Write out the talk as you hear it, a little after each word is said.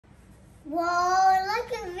Whoa, like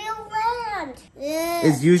a real land. Yeah.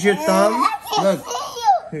 Is use your thumb? I can't Look.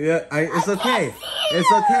 see you. Yeah, it's okay.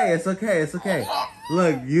 It's okay. It's okay. It's okay.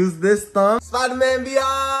 Look, use this thumb. Spider-Man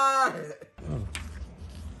VR.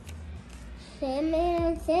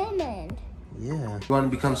 Sandman. Yeah. You want to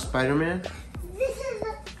become Spider-Man? This is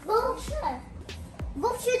a vulture.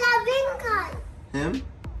 Vulture that ring guy. Him?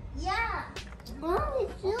 Yeah. Oh, his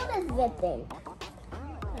suit is ripping.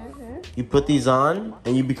 You put these on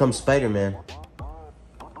and you become Spider-Man.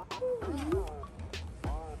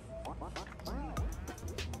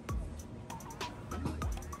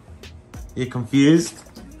 You confused?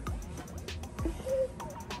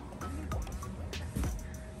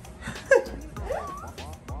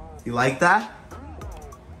 You like that?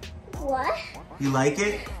 What? You like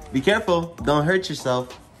it? Be careful. Don't hurt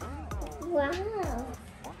yourself. Wow.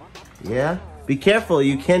 Yeah? Be careful.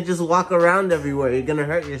 You can't just walk around everywhere. You're gonna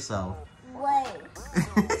hurt yourself. Wait.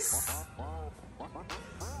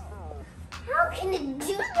 How can it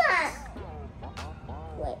do that?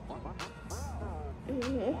 Wait.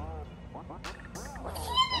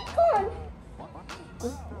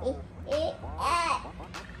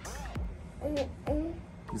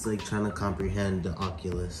 He's like trying to comprehend the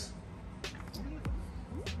Oculus.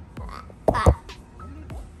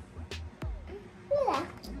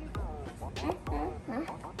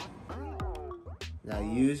 Now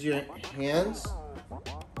use your hands.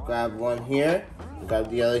 Grab one here. Grab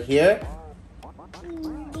the other here.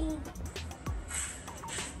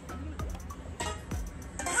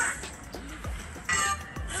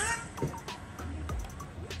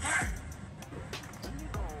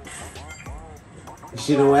 You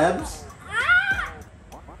see the webs?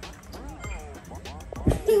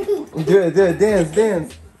 Do it,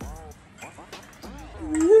 dance.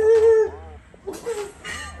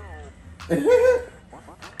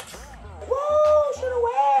 Whoa, see the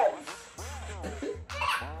webs!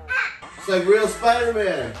 It's like real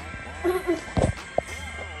Spider-Man.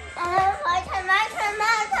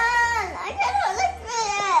 I cannot lift it.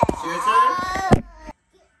 It's your turn?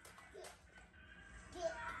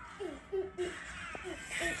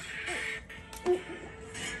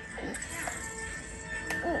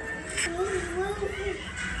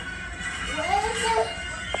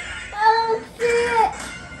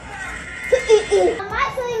 My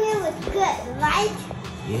swinging was good, right?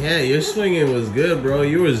 Yeah, your swinging was good, bro.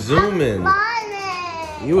 You were zooming.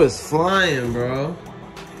 You was flying, bro.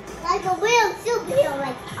 Like a real superhero,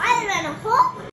 like Spider-Man, a Hulk